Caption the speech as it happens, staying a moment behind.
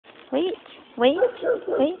Wait, wait,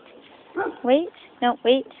 wait, wait. No,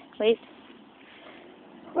 wait, wait.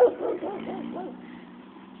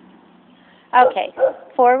 Okay,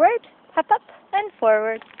 forward, up, and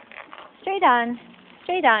forward. Straight on,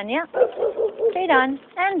 yeah. Straight on,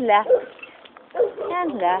 and left,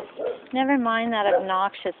 and left. Never mind that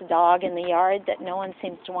obnoxious dog in the yard that no one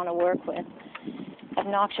seems to want to work with.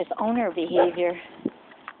 Obnoxious owner behavior.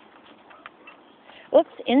 Oops,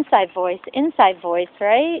 inside voice,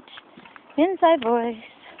 right? Inside voice.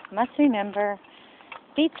 Must remember,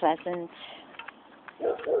 be pleasant.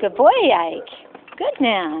 Good boy, Ike. Good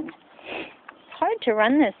man. It's hard to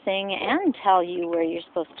run this thing and tell you where you're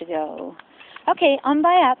supposed to go. Okay, on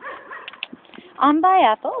by up. On by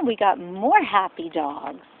up. Oh, we got more happy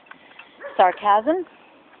dogs. Sarcasm.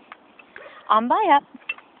 On by up.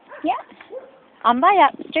 Yeah. On by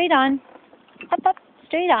up. Straight on. Up,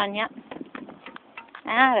 straight on, yeah.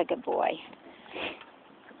 Atta good boy.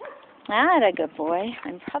 Atta good boy.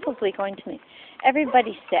 I'm probably going to make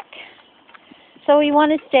everybody sick. So we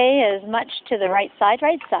want to stay as much to the right side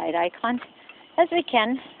icon as we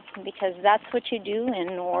can, because that's what you do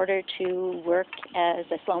in order to work as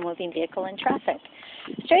a slow-moving vehicle in traffic.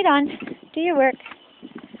 Straight on. Do your work.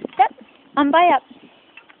 Yep. On by up.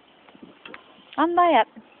 On by up.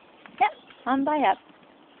 Yep. On by up.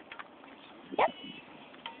 Yep.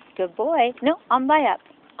 Good boy. No, on by up.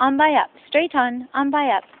 On by up. Straight on by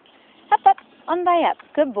up. Up, on by up.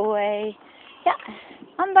 Good boy. Yeah.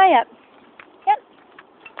 On by up. Yep.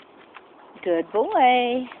 Good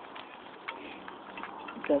boy.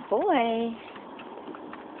 Good boy.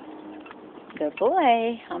 Good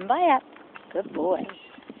boy. On by up. Good boy.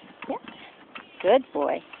 Yep. Good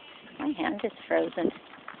boy. My hand is frozen.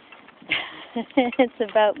 It's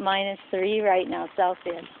about -3 right now,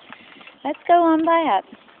 Celsius. Let's go on by up.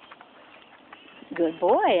 Good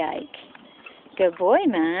boy, Ike. Good boy,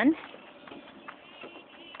 man.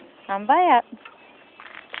 On by up.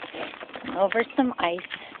 Over some ice.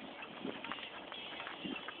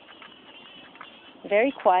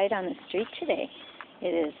 Very quiet on the street today.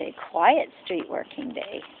 It is a quiet street working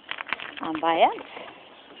day. On by up.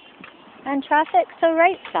 And traffic, so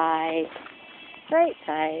right side. Right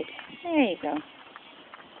side. There you go.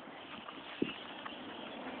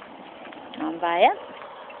 On by up.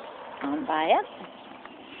 On by up.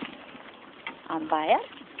 On by up.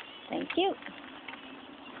 Thank you.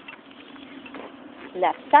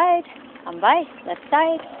 Left side. On by. Left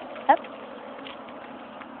side. Up.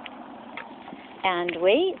 And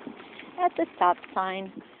wait at the stop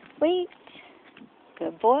sign. Wait.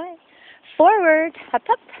 Good boy. Forward. Up.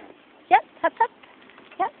 Yep. Up.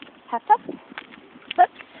 Yep. Up.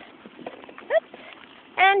 Whoops. Whoops.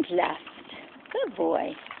 And left. Good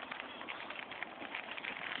boy.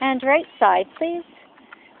 And right side, please.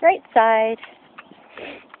 Right side.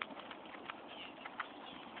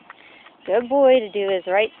 Good boy to do his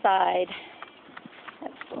right side.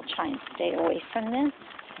 We'll try and stay away from this.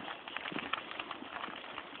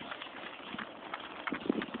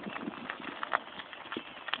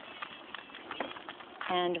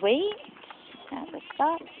 And wait at the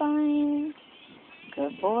stop sign.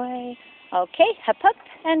 Good boy. Okay, up,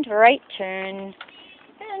 and right turn.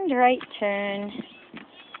 And right turn.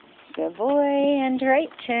 Good boy, and right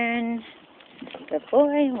turn. Good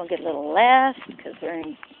boy. We'll get a little left because we're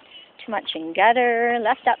in too much in gutter.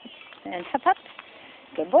 Left up and up.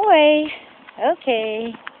 Good boy.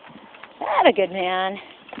 Okay. That's a good man.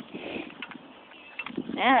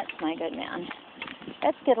 That's my good man.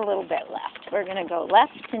 Let's get a little bit left. We're going to go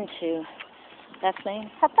left into left lane.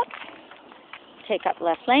 Up. Take up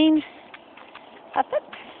left lane. Up.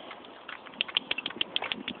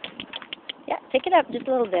 Yeah, take it up just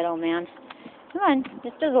a little bit, old man. Come on,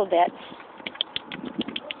 just a little bit.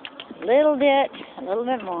 A little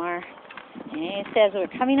bit more. And he says we're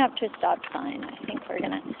coming up to a stop sign. I think we're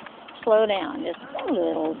going to slow down just a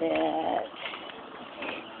little bit.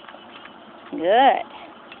 Good.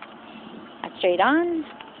 Straight on.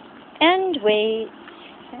 And wait.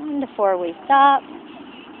 And the 4-way stop.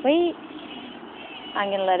 Wait. I'm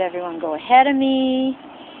going to let everyone go ahead of me.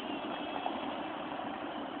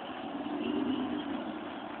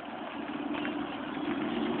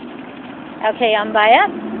 Okay, on by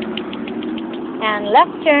up. And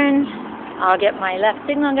left turn. I'll get my left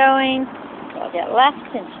signal going. I'll get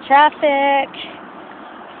left into traffic.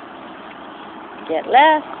 Get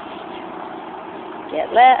left.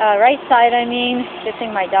 Right side, I mean. Good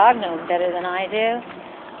thing my dog knows better than I do.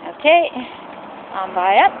 Okay. On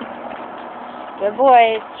by up. Good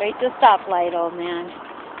boy. Straight to the stoplight, old man.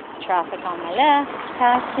 Traffic on my left.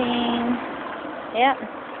 Passing. Yep.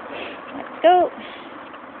 Let's go.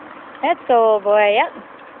 Let's go, old boy. Yep.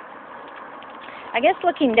 I guess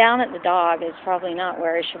looking down at the dog is probably not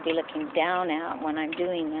where I should be looking down at when I'm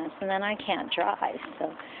doing this, and then I can't drive,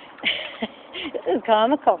 so this is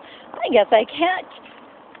comical. I guess I can't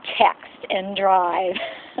text and drive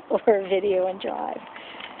or video and drive.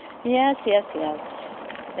 Yes, yes, yes.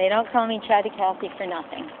 They don't call me Chatty Cathy for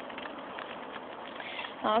nothing.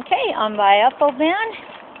 Okay, on by up, old man.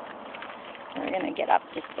 We're going to get up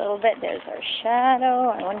just a little bit. There's our shadow.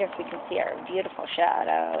 I wonder if we can see our beautiful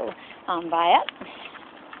shadow. On by up.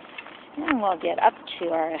 And we'll get up to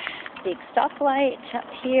our big stoplight up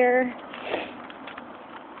here.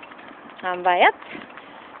 On by up.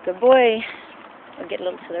 Good boy. We'll get a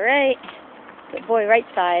little to the right. Good boy, right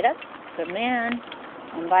side up. Good man.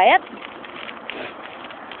 On by up.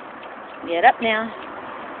 Get up now.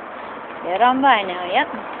 Get on by now, yep.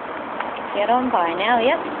 Get on by now,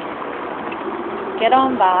 yep. Get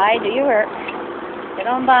on by, do your work. Get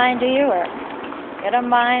on by and do your work. Get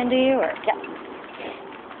on by and do your work, yep.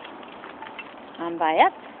 On by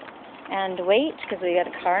up. And wait, because we got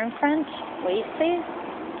a car in front. Wait, please.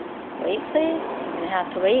 Wait, please. You're going to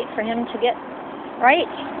have to wait for him to get right.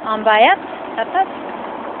 On by up, up, up.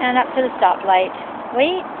 And up to the stoplight.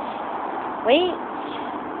 Wait. Wait.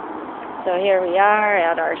 So here we are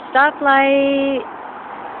at our stoplight.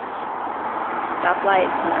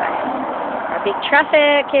 Stoplights, our big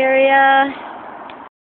traffic area.